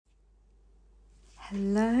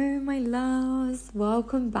Hello, my loves.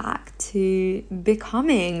 Welcome back to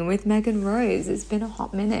Becoming with Megan Rose. It's been a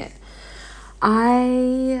hot minute.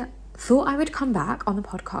 I thought I would come back on the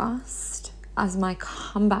podcast as my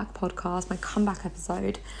comeback podcast, my comeback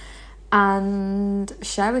episode, and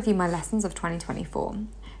share with you my lessons of 2024.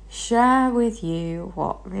 Share with you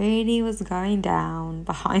what really was going down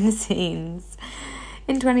behind the scenes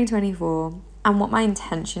in 2024. And what my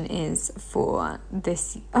intention is for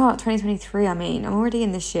this, 2023, I'm already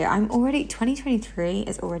in this year. 2023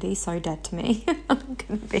 is already so dead to me. I'm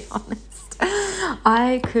going to be honest.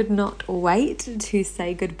 I could not wait to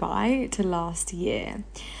say goodbye to last year.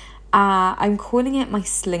 I'm calling it my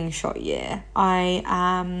slingshot year.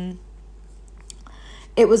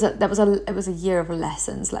 It was a year of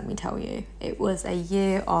lessons, let me tell you. It was a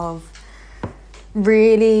year of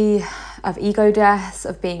ego deaths,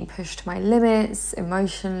 of being pushed to my limits,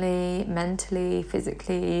 emotionally, mentally,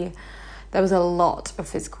 physically. There was a lot of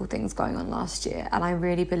physical things going on last year, and I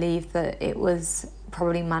really believe that it was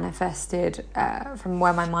probably manifested from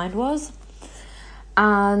where my mind was.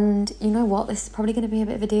 And you know what? This is probably going to be a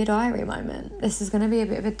bit of a Dear Diary moment. This is going to be a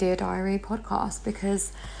bit of a Dear Diary podcast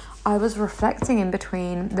because I was reflecting in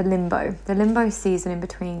between the limbo season in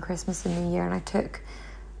between Christmas and New Year, and I took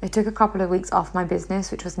a couple of weeks off my business,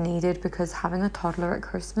 which was needed because having a toddler at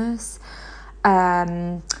Christmas,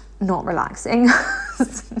 not relaxing.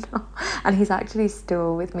 And he's actually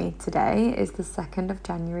still with me today. It's the 2nd of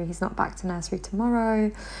January. He's not back to nursery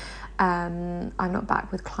tomorrow. I'm not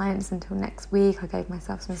back with clients until next week. I gave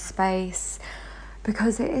myself some space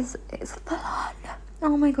because it's full on.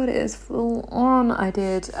 Oh my God, it is full on. I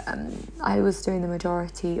was doing the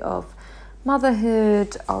majority of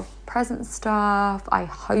motherhood, of present stuff. I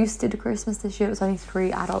hosted Christmas this year. It was only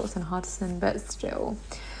 3 adults in Hudson, but still,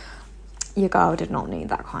 your girl did not need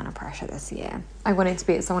that kind of pressure this year. I wanted to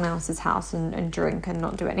be at someone else's house and drink and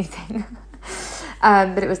not do anything.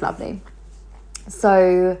 But it was lovely.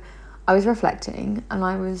 So I was reflecting, and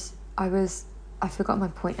I forgot my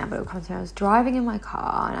point now, but it'll come to me. I was driving in my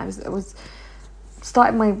car, and I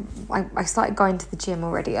started going to the gym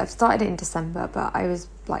already. I've started it in December, but I was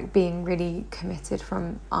being really committed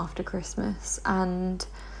from after Christmas, and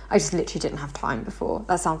I just literally didn't have time before.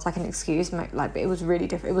 That sounds like an excuse, but it was really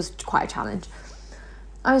different. It was quite a challenge.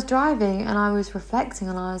 I was driving and I was reflecting,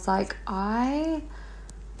 and I was like, I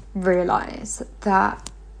realised that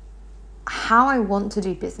how I want to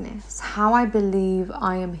do business, how I believe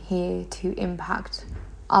I am here to impact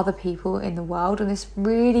other people in the world, and this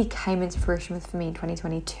really came into fruition for me in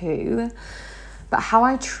 2022, but how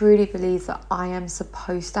I truly believe that I am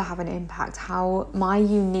supposed to have an impact, how my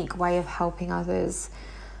unique way of helping others,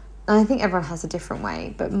 and I think everyone has a different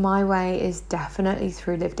way, but my way is definitely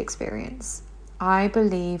through lived experience. I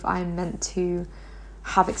believe I'm meant to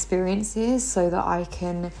have experiences so that I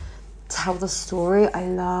can tell the story. I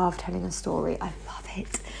love telling a story. I love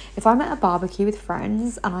it. If I'm at a barbecue with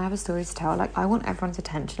friends and I have a story to tell, I want everyone's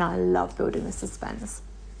attention. I love building the suspense.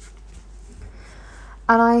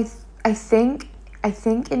 And I think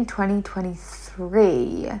in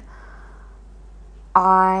 2023,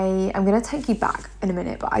 I'm going to take you back in a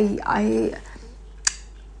minute, but I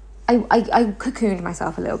cocooned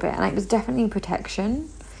myself a little bit, and it was definitely protection.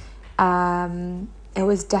 It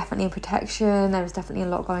was definitely a protection. There was definitely a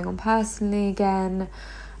lot going on personally again.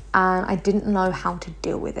 And I didn't know how to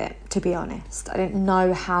deal with it, to be honest. I didn't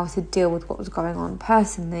know how to deal with what was going on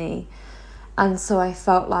personally. And so I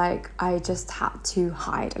felt like I just had to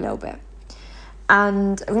hide a little bit.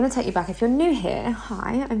 And I'm going to take you back. If you're new here,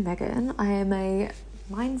 hi, I'm Megan. I am a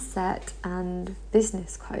mindset and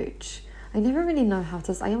business coach. I never really know how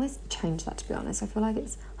to... I always change that, to be honest. I feel like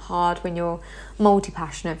it's hard when you're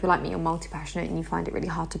multi-passionate. If you're like me, you're multi-passionate and you find it really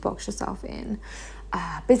hard to box yourself in.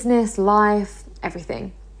 Business, life,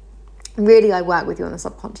 everything. Really, I work with you on a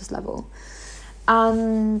subconscious level.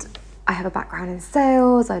 And I have a background in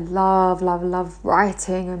sales. I love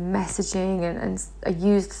writing and messaging, and I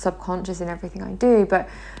use the subconscious in everything I do. But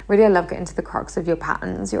really, I love getting to the crux of your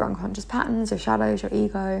patterns, your unconscious patterns, your shadows, your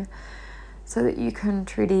ego, so that you can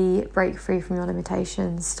truly break free from your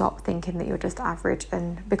limitations, stop thinking that you're just average,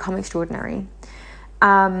 and become extraordinary.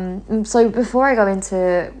 So before I go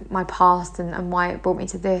into my past and why it brought me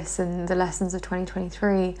to this and the lessons of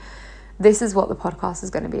 2023, this is what the podcast is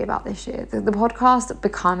going to be about this year. The podcast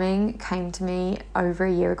Becoming came to me over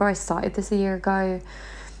a year ago. I started this a year ago.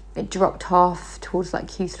 It dropped off towards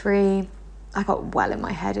Q3. I got well in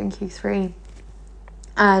my head in Q3.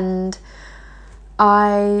 And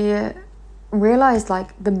I realized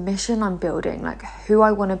the mission I'm building, who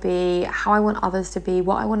I want to be, how I want others to be,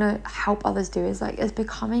 what I want to help others do is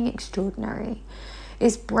becoming extraordinary.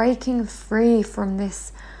 It's breaking free from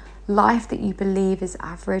this life that you believe is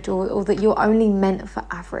average, or that you're only meant for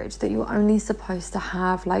average, that you're only supposed to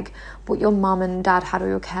have like what your mum and dad had or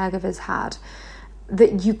your caregivers had,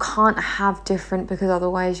 that you can't have different because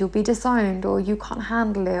otherwise you'll be disowned, or you can't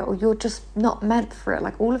handle it, or you're just not meant for it,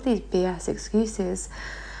 like all of these BS excuses.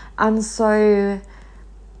 And so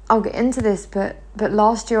I'll get into this, but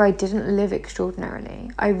last year I didn't live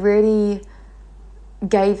extraordinarily. I really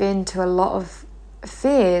gave in to a lot of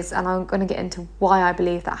fears, and I'm going to get into why I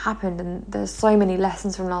believe that happened. And there's so many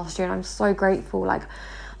lessons from last year, and I'm so grateful. Like,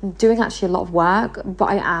 I'm doing actually a lot of work, but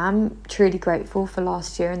I am truly grateful for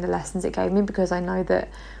last year and the lessons it gave me, because I know that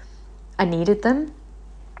I needed them.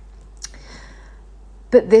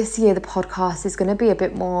 But this year the podcast is going to be a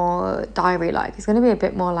bit more diary-like. It's going to be a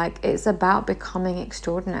bit more like, it's about becoming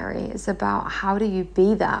extraordinary. It's about how do you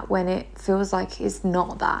be that when it feels like it's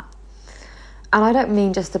not that. And I don't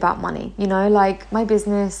mean just about money, you know, like my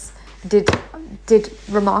business did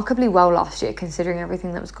remarkably well last year considering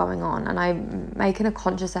everything that was going on. And I'm making a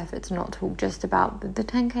conscious effort to not talk just about the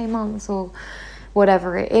 10k months or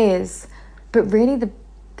whatever it is, but really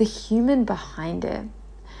the human behind it.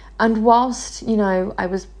 And whilst, you know, I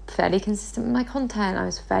was fairly consistent with my content, I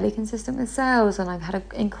was fairly consistent with sales, and I had an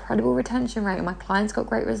incredible retention rate, and my clients got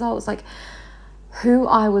great results, like who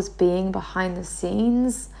I was being behind the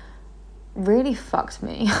scenes really fucked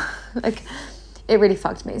me. Like, it really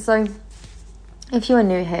fucked me. So if you are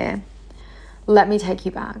new here, let me take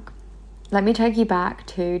you back. Let me take you back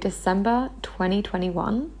to December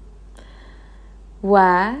 2021,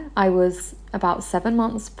 where I was about 7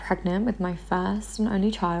 months pregnant with my first and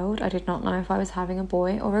only child. I did not know if I was having a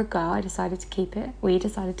boy or a girl. We decided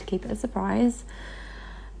to keep it a surprise.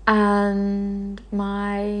 And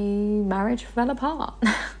my marriage fell apart.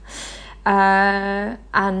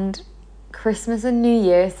 And Christmas and New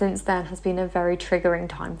Year since then has been a very triggering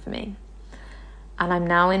time for me. And I'm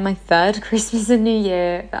now in my third Christmas and New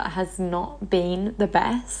Year that has not been the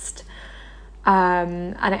best.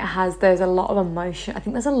 And there's a lot of emotion. I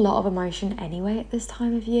think there's a lot of emotion anyway at this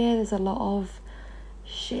time of year. There's a lot of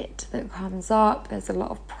shit that comes up. There's a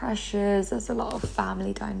lot of pressures. There's a lot of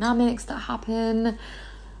family dynamics that happen.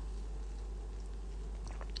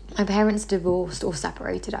 My parents divorced or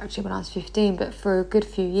separated actually when I was 15, but for a good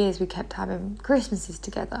few years we kept having Christmases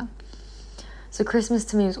together. So Christmas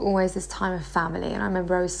to me was always this time of family, and I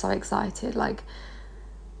remember I was so excited, like,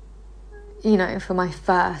 you know, for my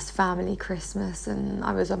first family Christmas, and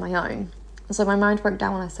I was on my own. So my mind broke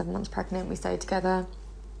down when I was 7 months pregnant. We stayed together.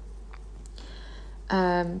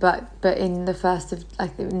 But in the first of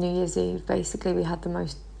like New Year's Eve, basically we had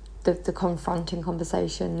the confronting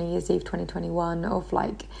conversation, New Year's Eve 2021, of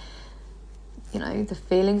like, you know, the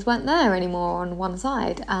feelings weren't there anymore on one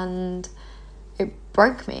side, and it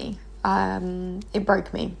broke me. But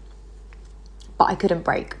I couldn't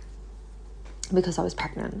break because I was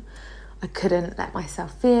pregnant. I couldn't let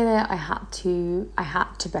myself feel it. I had to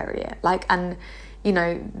bury it. Like, and you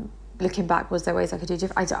know, looking back, was there ways I could do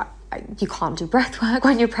different? You can't do breath work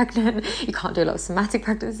when you're pregnant. You can't do a lot of somatic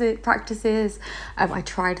practices. I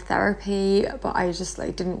tried therapy, but I just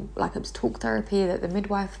didn't like. It was talk therapy that the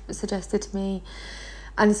midwife suggested to me.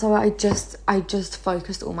 And so I just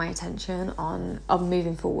focused all my attention on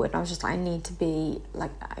moving forward. And I was just like, I need to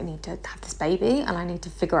have this baby, and I need to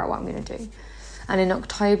figure out what I'm going to do. And in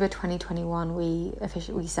October 2021, we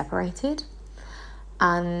separated.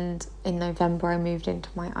 And in November, I moved into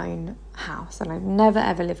my own house. And I've never,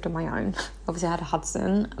 ever lived on my own. Obviously, I had a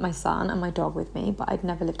Hudson, my son, and my dog with me, but I'd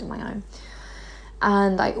never lived on my own.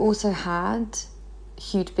 And I also had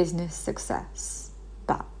huge business success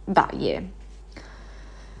that year.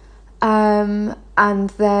 And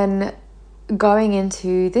then going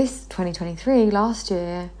into this 2023, last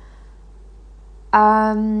year,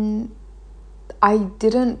 I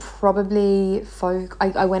didn't probably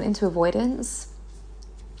I went into avoidance.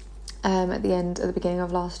 At the beginning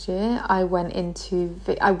of last year, I went into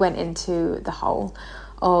the hole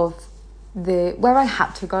of where I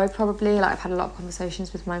had to go, probably. Like, I've had a lot of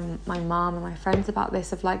conversations with my mum and my friends about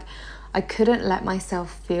this, of like, I couldn't let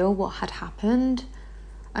myself feel what had happened.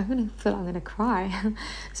 I'm going to feel like I'm going to cry.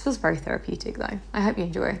 This feels very therapeutic though. I hope you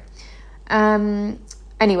enjoy.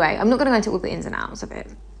 Anyway, I'm not going to go into all the ins and outs of it,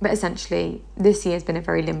 but essentially this year has been a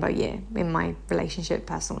very limbo year in my relationship,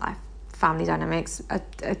 personal life, family dynamics.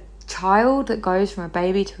 A child that goes from a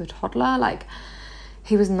baby to a toddler, like,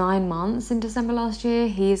 he was 9 months in December last year.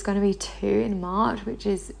 He is going to be 2 in March, which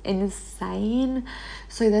is insane.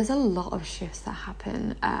 So there's a lot of shifts that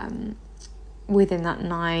happen within that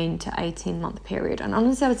 9 to 18 month period. And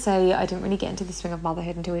honestly, I would say I didn't really get into the swing of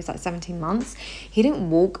motherhood until he was like 17 months. He didn't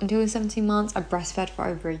walk until he was 17 months. I breastfed for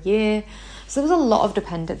over a year. So there was a lot of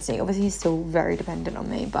dependency. Obviously, he's still very dependent on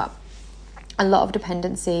me, but a lot of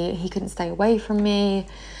dependency. He couldn't stay away from me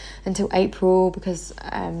until April because,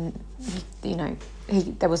 you know,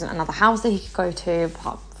 there wasn't another house that he could go to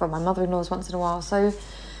apart from my mother-in-law's once in a while. So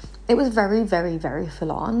it was very, very, very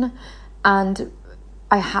full on. And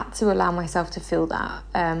I had to allow myself to feel that.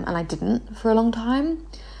 And I didn't for a long time.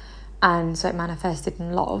 And so it manifested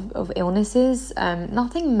in a lot of illnesses.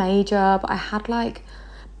 Nothing major, but I had like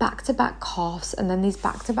back-to-back coughs. And then these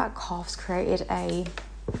back-to-back coughs created a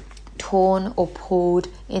torn or pulled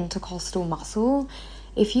intercostal muscle.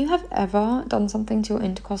 If you have ever done something to your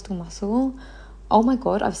intercostal muscle, oh my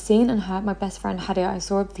God, I've seen and heard, my best friend had it. I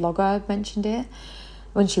saw a vlogger mentioned it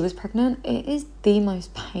when she was pregnant. It is the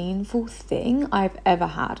most painful thing I've ever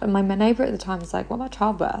had. And my neighbour at the time was like, what about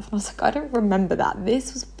childbirth? And I was like, I don't remember that.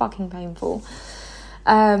 This was fucking painful.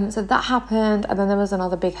 So that happened. And then there was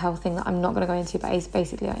another big health thing that I'm not going to go into, but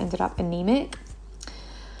basically I ended up anemic.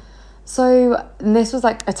 So this was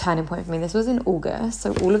like a turning point for me. This was in August.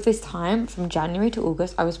 So all of this time, from January to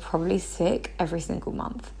August, I was probably sick every single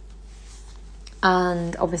month.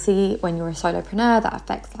 And obviously when you're a solopreneur, that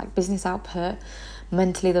affects like business output.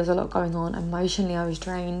 Mentally, there was a lot going on. Emotionally, I was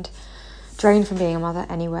drained from being a mother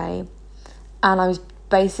anyway. And I was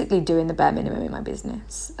basically doing the bare minimum in my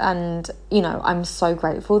business. And, you know, I'm so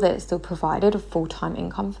grateful that it still provided a full-time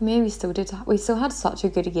income for me. We still had such a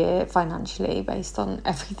good year financially based on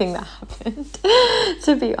everything that happened,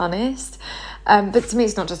 to be honest. But to me,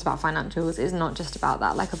 it's not just about financials. It's not just about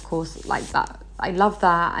that. Like, of course, like that, I love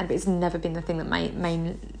that. And it's never been the thing that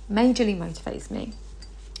majorly motivates me.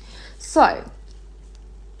 So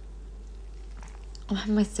I'm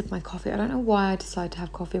having my sip of my coffee. I don't know why I decide to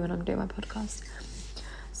have coffee when I'm doing my podcast.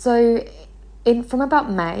 So from about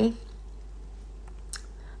May,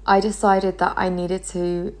 I decided that I needed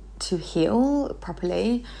to heal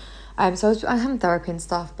properly. So I was having therapy and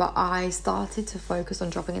stuff, but I started to focus on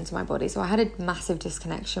dropping into my body. So I had a massive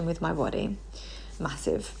disconnection with my body.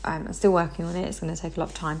 Massive. I'm still working on it. It's going to take a lot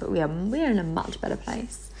of time, but we are in a much better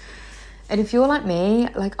place. And if you're like me,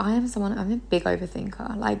 like I'm a big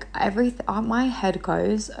overthinker. Like my head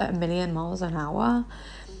goes at 1,000,000 miles an hour.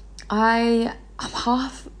 I'm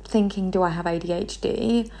half thinking, do I have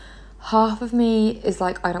ADHD? Half of me is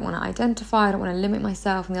like, I don't want to identify, I don't want to limit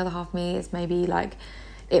myself. And the other half of me is maybe like,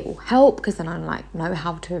 it will help because then I'm like, know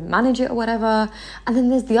how to manage it or whatever. And then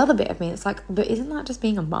there's the other bit of me. It's like, but isn't that just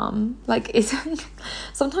being a mum? Like,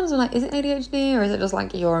 sometimes I'm like, is it ADHD or is it just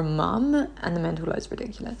like you're a mum and the mental load's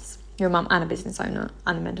ridiculous? You're a mum and a business owner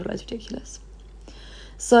and the mental load's ridiculous.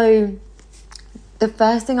 So the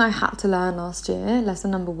first thing I had to learn last year, lesson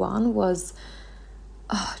number 1, was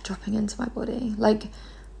dropping into my body. Like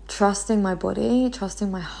trusting my body, trusting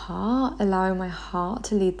my heart, allowing my heart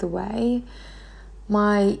to lead the way.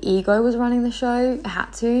 My ego was running the show. It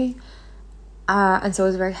had to. And so it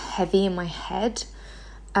was very heavy in my head,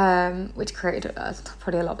 which created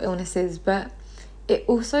probably a lot of illnesses. But it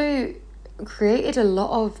also created a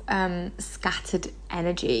lot of scattered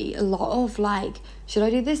energy. A lot of like, should I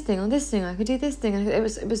do this thing or this thing? I could do this thing. And it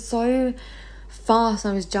was so fast.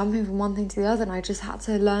 I was jumping from one thing to the other. And I just had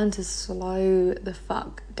to learn to slow the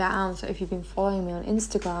fuck down. So if you've been following me on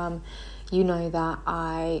Instagram, you know that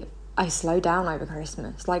I slowed down over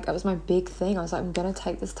Christmas. Like, that was my big thing. I was like, I'm gonna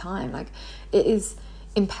take this time. Like, it is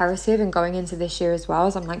imperative. And going into this year as well,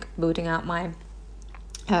 as I'm like building out my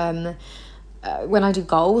when I do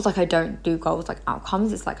goals, like I don't do goals like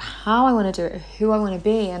outcomes. It's like how I want to do it, who I want to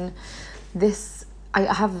be. And this, I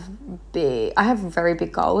have very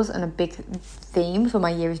big goals, and a big theme for my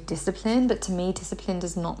year is discipline. But to me, discipline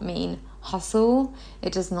does not mean hustle.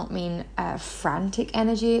 It does not mean frantic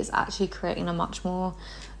energy. It's actually creating a much more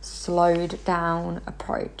slowed down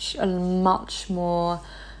approach, a much more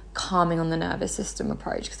calming on the nervous system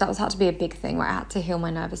approach, because that had to be a big thing where I had to heal my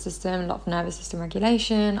nervous system, a lot of nervous system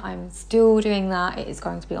regulation. I'm still doing that. It is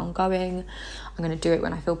going to be ongoing. I'm going to do it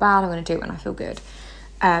when I feel bad. I'm going to do it when I feel good,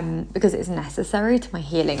 because it's necessary to my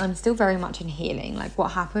healing. I'm still very much in healing. Like,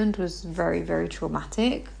 what happened was very, very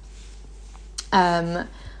traumatic.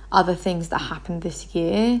 Other things that happened this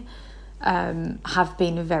year have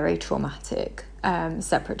been very traumatic,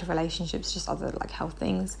 separate to relationships, just other like health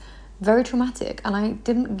things, very traumatic. And I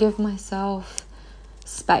didn't give myself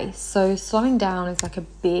space. So slowing down is like a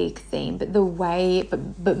big theme, but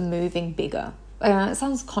but moving bigger. It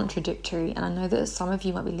sounds contradictory, and I know that some of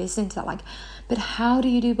you might be listening to that like, but how do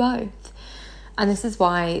you do both? And this is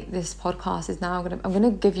why this podcast is now I'm going to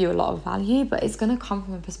give you a lot of value, but it's going to come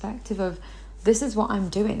from a perspective of this is what I'm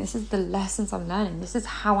doing. This is the lessons I'm learning. This is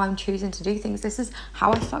how I'm choosing to do things. This is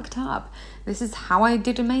how I fucked up. This is how I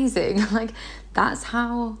did amazing. Like, that's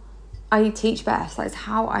how I teach best. That's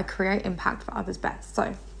how I create impact for others best.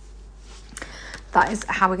 So that is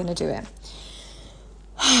how we're going to do it.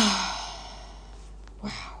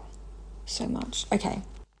 Wow. So much. Okay.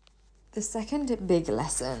 The second big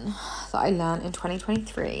lesson that I learned in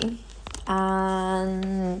 2023,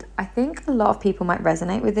 and I think a lot of people might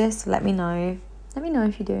resonate with this, so let me know. Let me know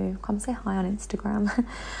if you do. Come say hi on Instagram.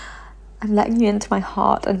 I'm letting you into my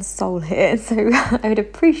heart and soul here, so I would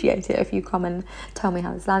appreciate it if you come and tell me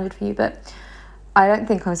how this landed for you. But I don't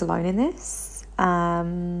think I was alone in this.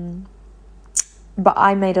 But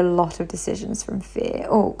I made a lot of decisions from fear,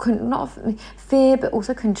 or not fear, but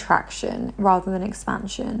also contraction rather than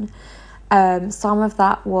expansion. Some of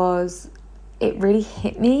that was, it really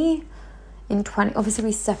hit me in obviously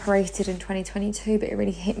we separated in 2022, but it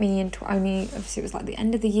really hit me in obviously it was like the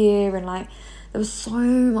end of the year, and like there was so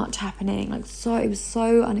much happening, like it was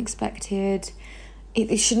so unexpected.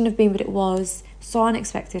 It shouldn't have been, but it was so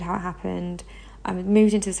unexpected how it happened. I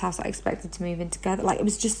moved into this house that I expected to move in together. Like, it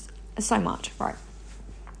was just so much, right?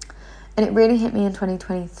 And it really hit me in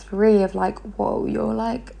 2023 of like, whoa, you're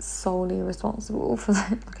like solely responsible for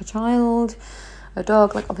like a child, a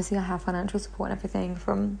dog. Like, obviously I have financial support and everything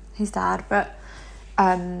from his dad, but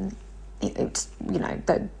it's, you know,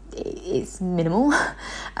 that it's minimal.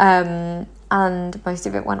 And most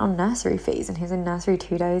of it went on nursery fees, and he's in nursery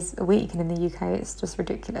 2 days a week, and in the UK it's just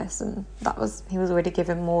ridiculous, and he was already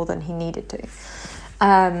given more than he needed to.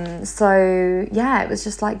 So yeah, it was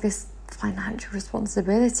just like this financial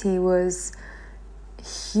responsibility was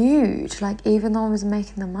huge. Like, even though I was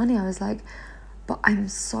making the money, I was like, but I'm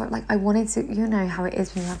so, like, I wanted to, you know how it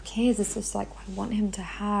is when you have kids, it's just like, I want him to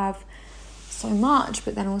have so much,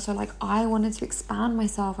 but then also like I wanted to expand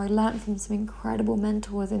myself. I learned from some incredible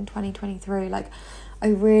mentors in 2023. Like, I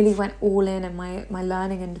really went all in my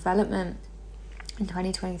learning and development in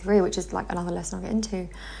 2023, which is like another lesson I'll get into.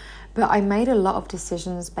 But I made a lot of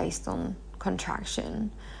decisions based on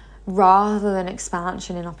contraction rather than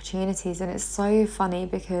expansion and opportunities. And it's so funny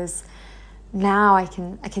because now I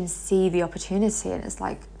can see the opportunity, and it's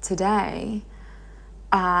like today,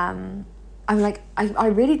 I'm like, I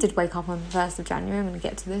really did wake up on the 1st of January, I'm going to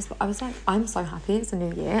get to this, but I was like, I'm so happy it's a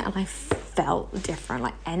new year, and I felt different.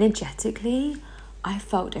 Like, energetically, I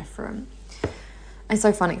felt different. It's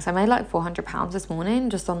so funny because I made like £400 this morning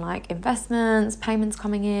just on like investments, payments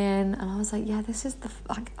coming in, and I was like, yeah, this is the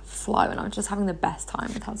like flow, and I was just having the best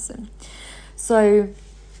time with Hudson. So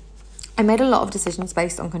I made a lot of decisions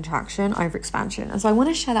based on contraction over expansion. And so I want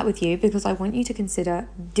to share that with you because I want you to consider,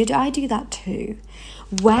 did I do that too?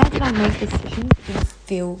 Where did I make decisions that didn't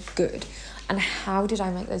feel good? And how did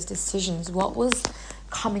I make those decisions? What was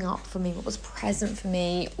coming up for me? What was present for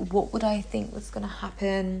me? What would I think was going to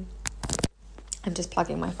happen? I'm just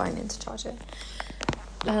plugging my phone in to charge it.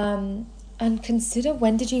 And consider,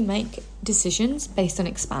 when did you make decisions based on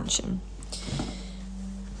expansion?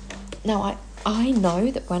 Now, I know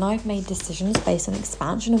that when I've made decisions based on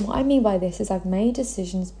expansion, and what I mean by this is I've made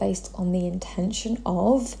decisions based on the intention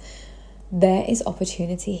of, there is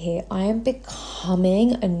opportunity here. I am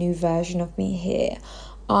becoming a new version of me here.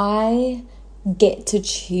 I get to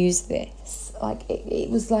choose this. Like, it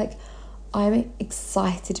was like, I'm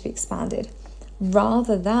excited to be expanded.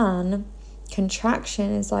 Rather than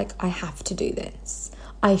contraction is like, I have to do this.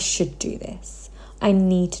 I should do this. I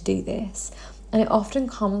need to do this. And it often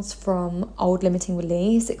comes from old limiting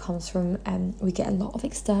beliefs. It comes from, we get a lot of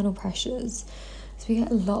external pressures. So we get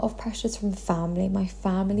a lot of pressures from family. My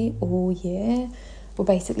family all year were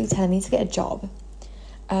basically telling me to get a job.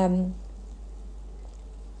 And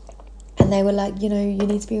they were like, you know, you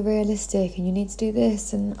need to be realistic and you need to do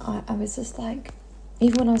this. And I was just like,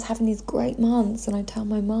 even when I was having these great months, and I'd tell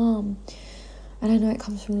my mum, and I know it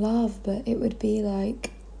comes from love, but it would be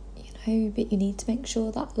like, but you need to make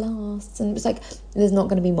sure that lasts. And it was like, there's not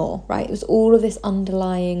going to be more, right? It was all of this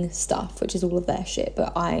underlying stuff, which is all of their shit,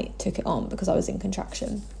 but I took it on because I was in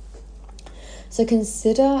contraction. So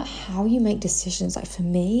consider how you make decisions. Like, for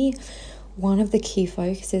me, one of the key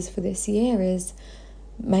focuses for this year is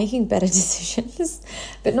making better decisions,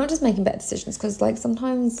 but not just making better decisions, because like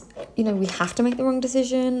sometimes, you know, we have to make the wrong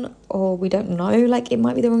decision, or we don't know, like it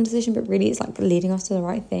might be the wrong decision, but really it's like leading us to the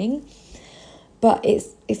right thing. But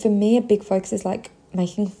it's for me, a big focus is like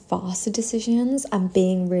making faster decisions and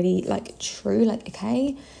being really like true, like,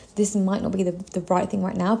 okay, this might not be the right thing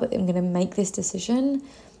right now, but I'm going to make this decision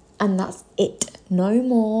and that's it. No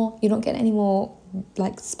more. You're not getting any more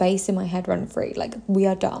like space in my head run free. Like, we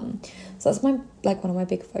are done. So that's my, like, one of my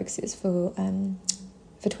big focuses for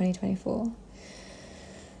 2024.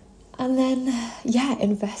 And then, yeah,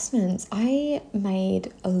 investments. I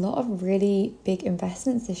made a lot of really big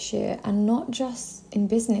investments this year, and not just in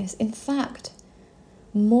business. In fact,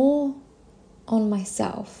 more on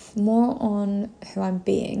myself, more on who I'm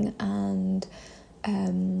being, and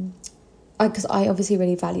because I obviously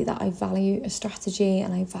really value that. I value a strategy,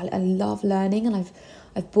 and I love learning, and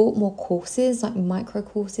I've bought more courses, like micro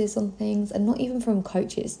courses on things, and not even from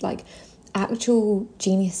coaches, like actual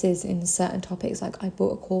geniuses in certain topics. Like I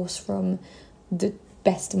bought a course from the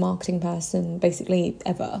best marketing person basically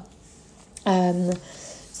ever.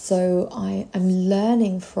 So I'm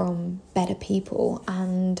learning from better people,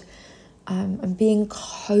 and I'm being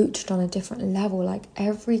coached on a different level. Like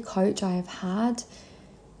every coach I have had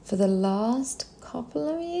for the last couple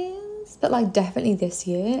of years, but like definitely this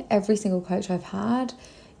year, every single coach I've had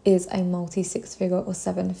is a multi 6-figure or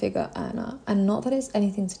 7-figure earner. And not that it's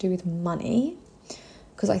anything to do with money,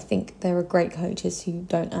 because I think there are great coaches who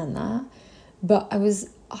don't earn that, but I was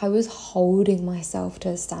holding myself to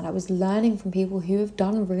a stand. I was learning from people who have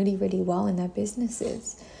done really, really well in their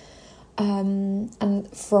businesses. And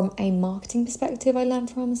from a marketing perspective, I learned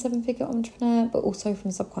from a 7-figure entrepreneur, but also from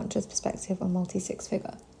a subconscious perspective, a multi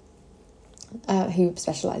 6-figure who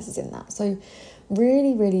specializes in that. So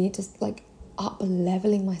really, really just like up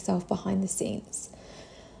leveling myself behind the scenes,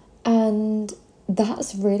 and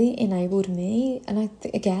that's really enabled me. And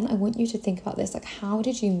again, I want you to think about this, like, how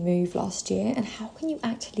did you move last year, and how can you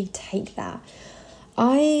actually take that?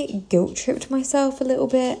 I guilt tripped myself a little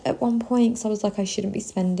bit at one point, because I was like, I shouldn't be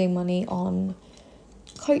spending money on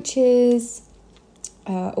coaches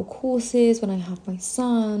or courses when I have my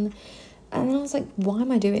son. And then I was like, why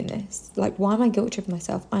am I doing this? Like, why am I guilt tripping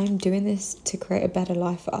myself? I'm doing this to create a better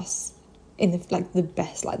life for us, in the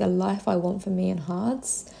best, like the life I want for me and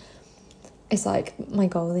Hards. It's like my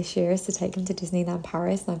goal this year is to take him to Disneyland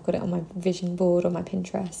Paris, and I've got it on my vision board on my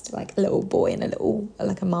Pinterest, like a little boy and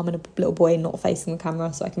like a mum and a little boy not facing the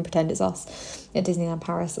camera, so I can pretend it's us at Disneyland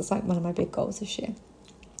Paris. It's like one of my big goals this year.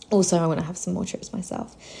 Also, I want to have some more trips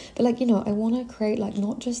myself, but like, I want to create like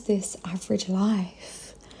not just this average life.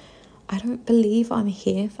 I don't believe I'm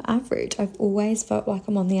here for average. I've always felt like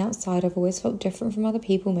I'm on the outside. I've always felt different from other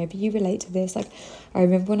people. Maybe you relate to this. Like, I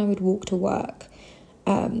remember when I would walk to work,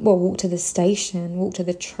 walk to the station, walk to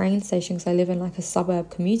the train station, because I live in like a suburb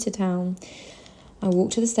commuter town. I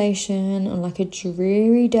walked to the station on like a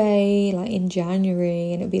dreary day, like in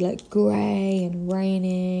January, and it'd be like grey and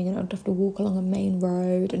raining, and I'd have to walk along a main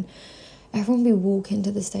road, and everyone would be walking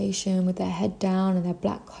to the station with their head down and their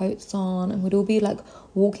black coats on, and we'd all be like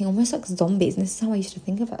walking almost like zombies. And this is how I used to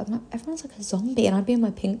think of it. I'm like, everyone's like a zombie, and I'd be in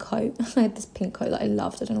my pink coat. I had this pink coat that I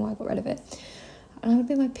loved. I don't know why I got rid of it. And I would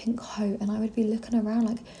be in my pink coat, and I would be looking around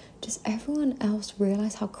like, does everyone else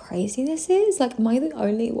realise how crazy this is? Like, am I the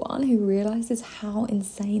only one who realises how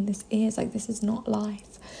insane this is? Like, this is not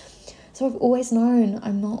life. So I've always known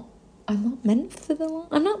I'm not meant for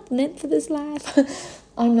I'm not meant for this life.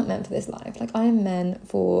 I'm not meant for this life. Like, I am meant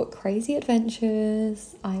for crazy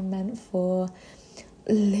adventures. I'm meant for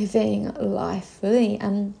living life fully.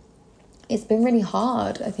 And it's been really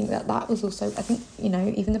hard. I think that was also, I think,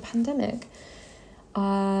 even the pandemic.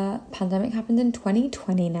 Pandemic happened in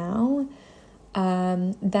 2020 now.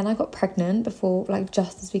 Then I got pregnant before, like,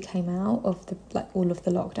 just as we came out of all of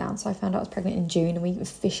the lockdowns. So I found out I was pregnant in June, and we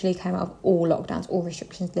officially came out of all lockdowns, all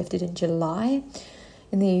restrictions lifted in July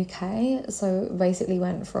in the UK. So basically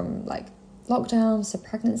went from like lockdowns to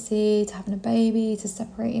pregnancy to having a baby to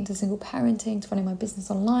separating to single parenting to running my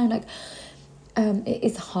business online. Like, it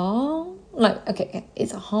is hard. Like, okay,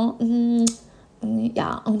 it's hard.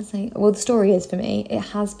 Yeah, I'm gonna say, well, the story is, for me, it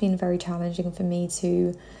has been very challenging for me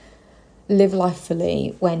to live life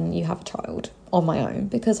fully when you have a child on my own,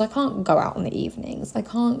 because I can't go out in the evenings. I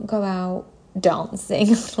can't go out dancing.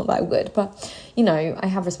 Not that I would, but I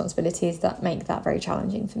have responsibilities that make that very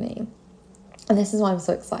challenging for me. And this is why I'm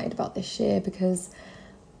so excited about this year, because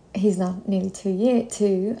he's now nearly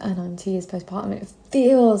 2, and I'm 2 years postpartum, and it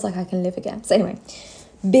feels like I can live again. So anyway,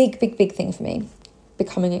 big thing for me,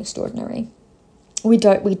 becoming extraordinary. We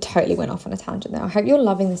totally went off on a tangent there. I hope you're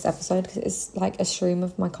loving this episode, because it's like a stream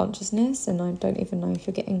of my consciousness, and I don't even know if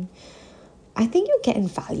I think you're getting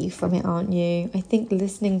value from it, aren't you? I think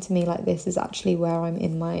listening to me like this is actually where I'm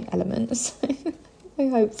in my element. So I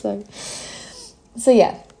hope so. So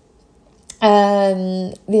yeah,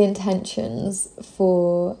 the intentions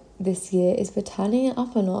for this year is we're turning it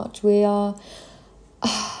up a notch. I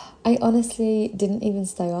honestly didn't even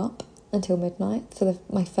stay up until midnight for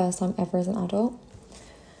my first time ever as an adult,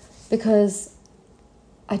 because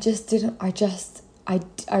I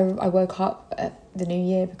woke up at the new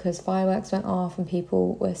year because fireworks went off and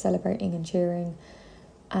people were celebrating and cheering,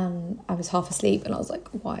 and I was half asleep, and I was like,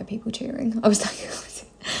 why are people cheering? I was like,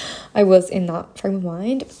 I was in that frame of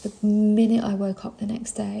mind. But the minute I woke up the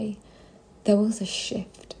next day, there was a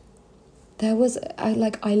shift. I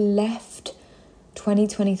left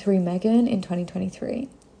 2023 Megan in 2023.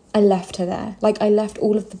 I left her there. Like, I left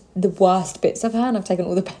all of the worst bits of her, and I've taken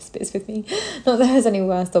all the best bits with me. Not that there's any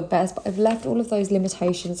worst or best, but I've left all of those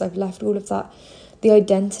limitations. I've left all of that, the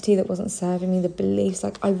identity that wasn't serving me, the beliefs.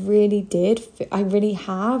 Like, I really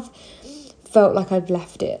have felt like I've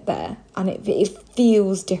left it there, and it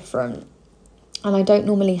feels different. And I don't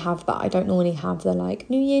normally have that. I don't normally have the, like,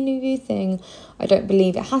 new year, new you thing. I don't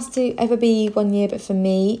believe it has to ever be 1 year, but for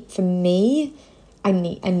me, I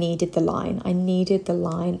needed the line. I needed the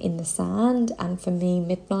line in the sand. And for me,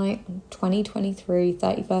 midnight on 2023,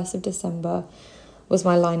 31st of December, was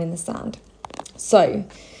my line in the sand. So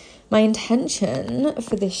my intention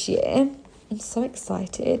for this year, I'm so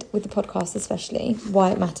excited with the podcast, especially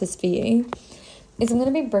why it matters for you, is I'm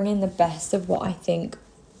going to be bringing the best of what I think.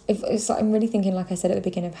 I'm really thinking, like I said at the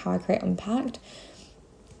beginning, of how I create impact.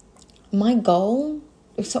 My goal,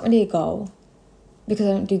 it's not really a goal because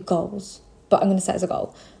I don't do goals, but I'm going to set as a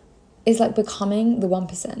goal, is like becoming the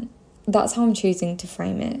 1%. That's how I'm choosing to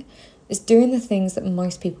frame it. It's doing the things that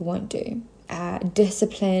most people won't do.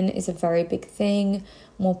 Discipline is a very big thing.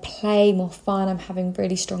 More play, more fun. I'm having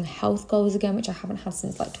really strong health goals again, which I haven't had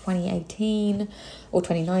since like 2018 or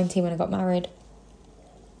 2019 when I got married.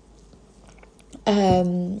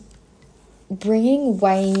 Bringing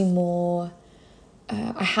way more.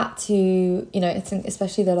 I had to,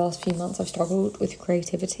 especially the last few months, I've struggled with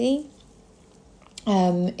creativity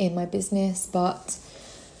in my business, but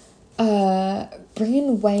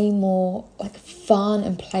bringing way more like fun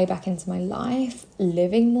and play back into my life,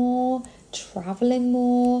 living more, traveling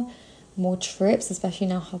more trips, especially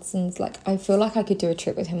now Hudson's, like, I feel like I could do a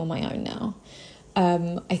trip with him on my own now.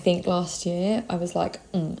 I think last year I was like,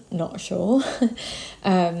 not sure,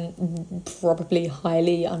 probably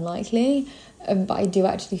highly unlikely, but I do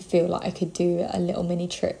actually feel like I could do a little mini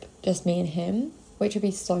trip, just me and him, which would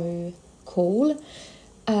be so cool.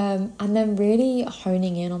 And then really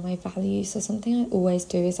honing in on my values. So something I always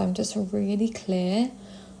do is I'm just really clear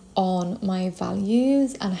on my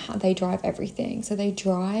values and how they drive everything. So they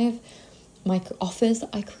drive my offers that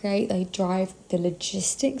I create, they drive the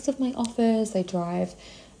logistics of my offers, they drive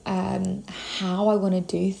how I want to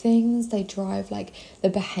do things, they drive like the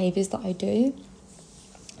behaviors that I do.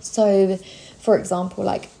 So for example,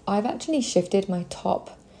 like, I've actually shifted my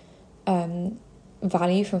top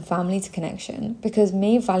value from family to connection, because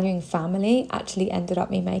me valuing family actually ended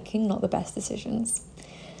up me making not the best decisions,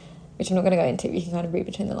 which I'm not going to go into. You can kind of read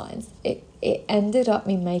between the lines. It ended up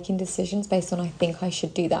me making decisions based on I think I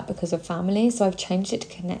should do that because of family. So I've changed it to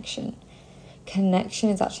connection. Connection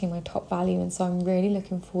is actually my top value, and so I'm really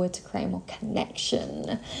looking forward to creating more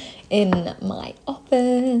connection in my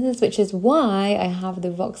office, which is why I have the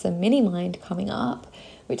Voxer Mini Mind coming up,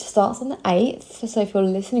 which starts on the 8th. So if you're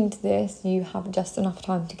listening to this, you have just enough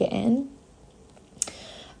time to get in.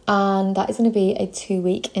 And that is going to be a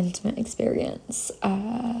 2-week intimate experience.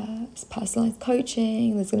 It's personalised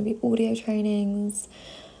coaching. There's going to be audio trainings.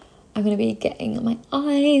 I'm going to be getting my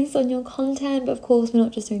eyes on your content. But of course, we're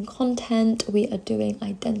not just doing content. We are doing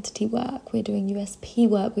identity work. We're doing USP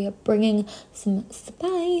work. We are bringing some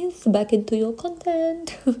spice back into your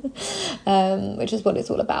content, which is what it's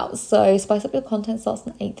all about. So Spice Up Your Content starts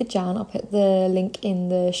on the 8th of Jan. I'll put the link in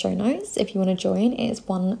the show notes if you want to join. It's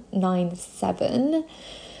 197.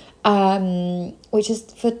 Which is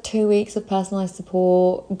for 2 weeks of personalized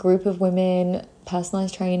support, group of women,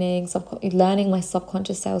 personalized training, learning my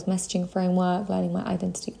subconscious sales messaging framework, learning my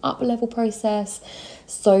identity up level process,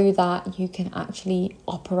 so that you can actually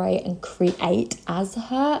operate and create as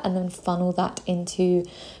her, and then funnel that into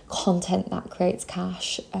content that creates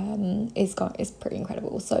cash. Is pretty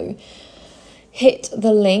incredible. So hit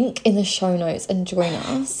the link in the show notes and join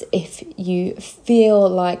us if you feel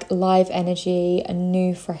like live energy, a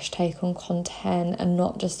new fresh take on content, and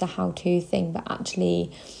not just a how-to thing, but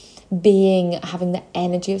actually having the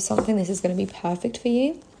energy of something. This is going to be perfect for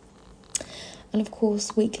you. And of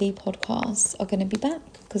course, weekly podcasts are going to be back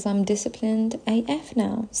because I'm disciplined AF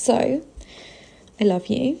now. So I love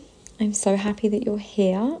you. I'm so happy that you're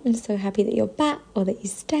here. I'm so happy that you're back or that you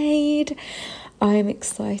stayed. I'm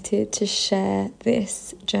excited to share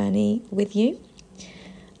this journey with you.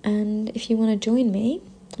 And if you want to join me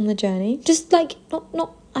on the journey, just like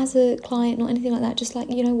not as a client, not anything like that, just like,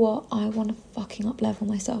 you know what, I want to fucking up level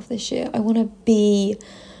myself this year. I want to be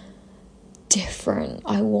different.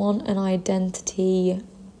 I want an identity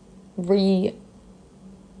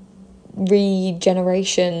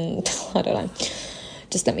regeneration. I don't know.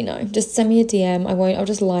 just let me know. Just send me a DM. I'll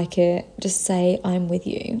just like it. Just say, I'm with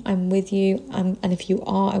you. I'm with you. And if you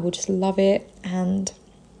are, I will just love it. And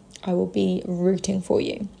I will be rooting for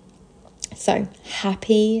you. So,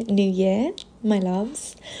 happy new year, my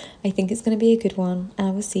loves. I think it's going to be a good one. And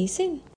I will see you soon.